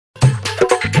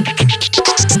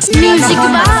Music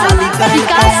by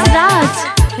विकास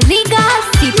राज रीगा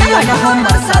सीतामढ़ी।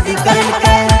 हमर शादी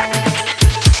करलकै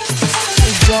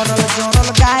जोरल जोरल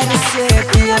गायर से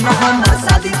पियन हमर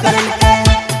शादी करलकै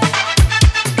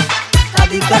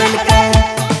शादी करलकै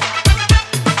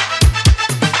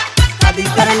शादी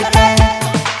करलकै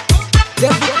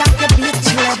देवता के बीच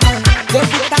ले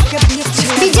देवता के बीच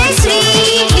ले विजय Shri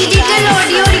digital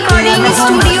audio recording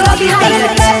studio Bihar.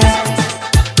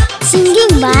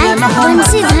 Singing by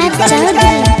Bansidhar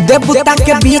Chaudhary. देवता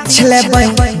के बीच लेबै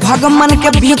भगवान के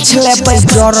बीच लेबै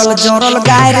जोरल जोरल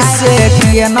गायर से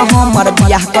किए न हमर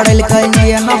बियाह करलकै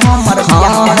किए न हमर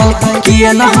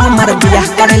किए न हमर बियाह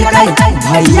करलकै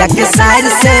भैया के साइड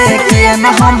से किए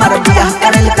न हमर बियाह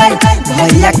करलकै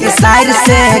भैया के साइड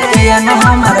से किए न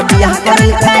हमर बियाह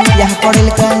करलकै बियाह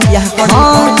करलकै बियाह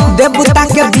करलकै देवता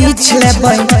के बीच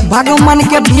लेबै भगवान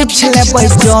के बीच लेबै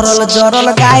जोरल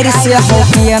जोरल गायर से हो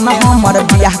किए न हमर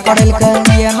बियाह करलकै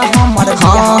किए न हमर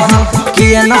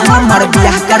किए न हमर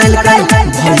बियाह करलकै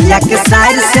भैया के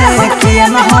साइड से किए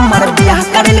न हमर बियाह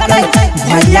करलकै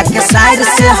भैया के साइड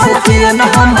से हो किए न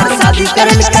हमर शादी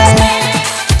करलकै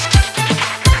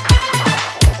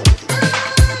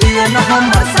किए न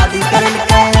हमर शादी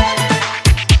करलकै।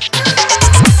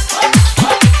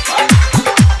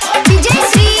 विजय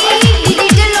Shri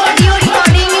digital audio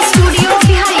recording studio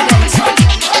Biharigunj.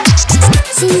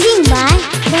 Singing by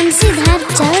Bansidhar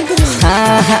Chaudhary.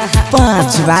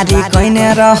 5 बारी कहने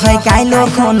रहे काइलो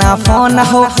खोना फोन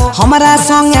हो हमरा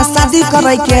संगे शादी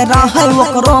करे के रहे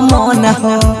ओकरो मन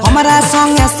हो हमरा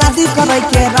संगे शादी करे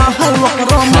के रहे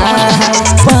ओकरो मन हो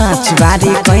 5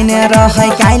 बारी कहने रहे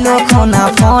काइलो खोना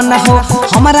फोन हो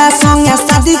हमरा संगे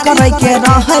शादी करे के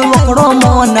रहे ओकरो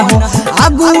मन हो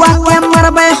अगुआ के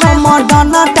मरबे हम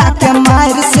डनटा के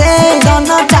मार से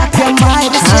डनटा के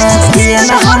मार से किए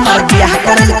न हमर बियाह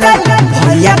करलकै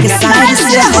भैया के साइड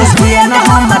से हो किए न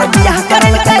हमर बियाह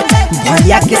करलकै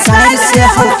भैया के साइड से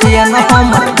हो किए न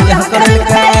हमर बियाह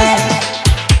करलकै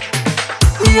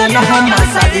किए न हमर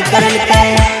शादी करलकै।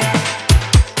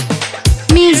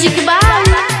 म्यूजिक बाय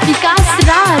विकास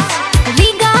राज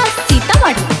रीगा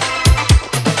सीतामढ़ी।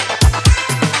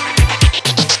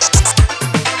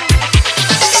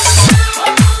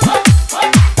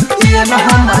 किए न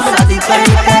हमर शादी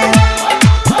करलकै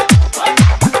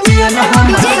किए न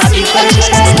हमर शादी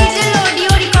करलकै। Digital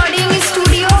audio recording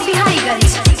studio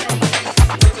Biharigunj.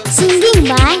 Singing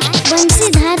by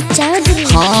Bansidhar Chaudhary.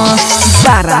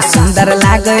 बड़ा सुंदर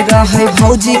लागे रहे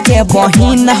भौजी के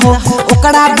बहिन हो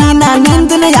ओकरा बिना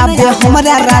नींद न आवे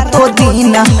हमरा रातो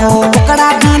दिन हो ओकरा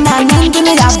बिना नींद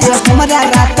न आवे हमरा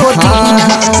रातो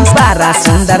दिन बड़ा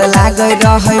सुंदर लागे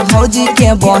रहे भौजी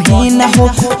के बहिन हो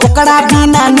ओकरा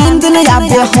बिना नींद न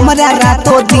आवे हमरा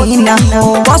रातो दिन हो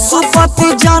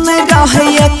पशुपति जन रहे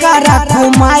एकरा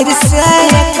कुमार से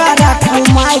एकरा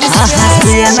कुमार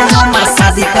से न हमर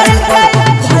शादी करलकै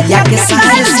भैया के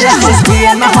साइड से हो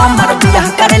किए न हमर बियाह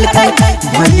करलकै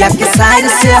भैया के साइड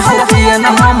से हो किए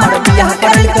न हमर बियाह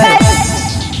करलकै